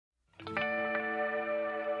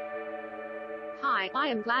Hi, I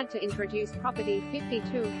am glad to introduce property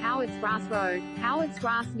 52 Howards Grass Road, Howards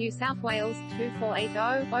Grass, New South Wales,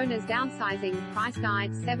 2480, owners downsizing, price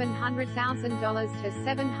guide $700,000 to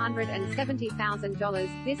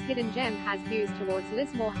 $770,000. This hidden gem has views towards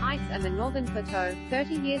Lismore Heights and the Northern Plateau,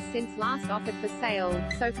 30 years since last offered for sale,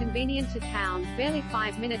 so convenient to town, barely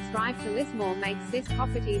 5 minutes drive to Lismore makes this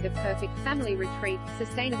property the perfect family retreat.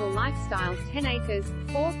 Sustainable lifestyle, 10 acres,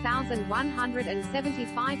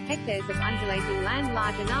 4,175 hectares of undulating land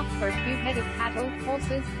large enough for a few head of cattle,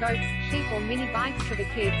 horses, goats, sheep or mini bikes for the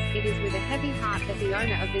kids. It is with a heavy heart that the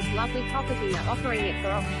owner of this lovely property are offering it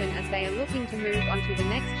for auction as they are looking to move on to the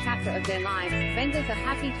next chapter of their lives. Vendors are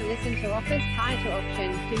happy to listen to offers prior to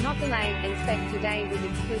auction. Do not delay, inspect today with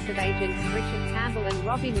exclusive agents Richard Campbell and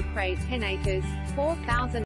Robbie McRae. 10 acres, 4,000